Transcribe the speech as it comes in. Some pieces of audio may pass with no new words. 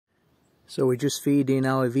So we're just feeding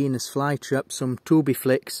our Venus flytrap some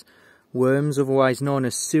Tubifex worms, otherwise known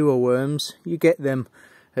as sewer worms. You get them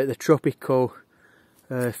at the tropical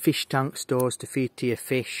fish tank stores to feed to your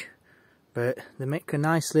fish, but they make a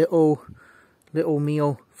nice little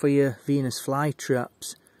meal for your Venus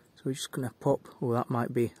flytraps. So we're just going to pop, oh that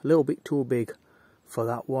might be a little bit too big for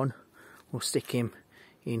that one. We'll stick him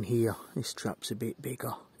in here. This trap's a bit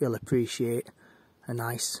bigger. He'll appreciate a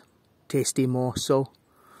nice tasty morsel.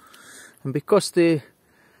 And because the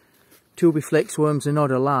Tubifex worms are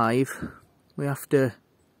not alive, we have to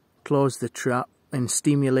close the trap and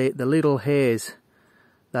stimulate the little hairs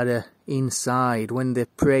that are inside. When the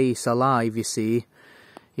prey is alive, you see,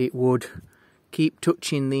 it would keep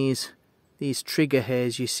touching these trigger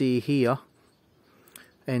hairs you see here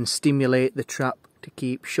and stimulate the trap to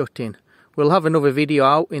keep shutting. We'll have another video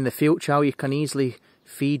out in the future how you can easily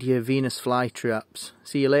feed your Venus flytraps.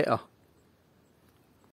 See you later.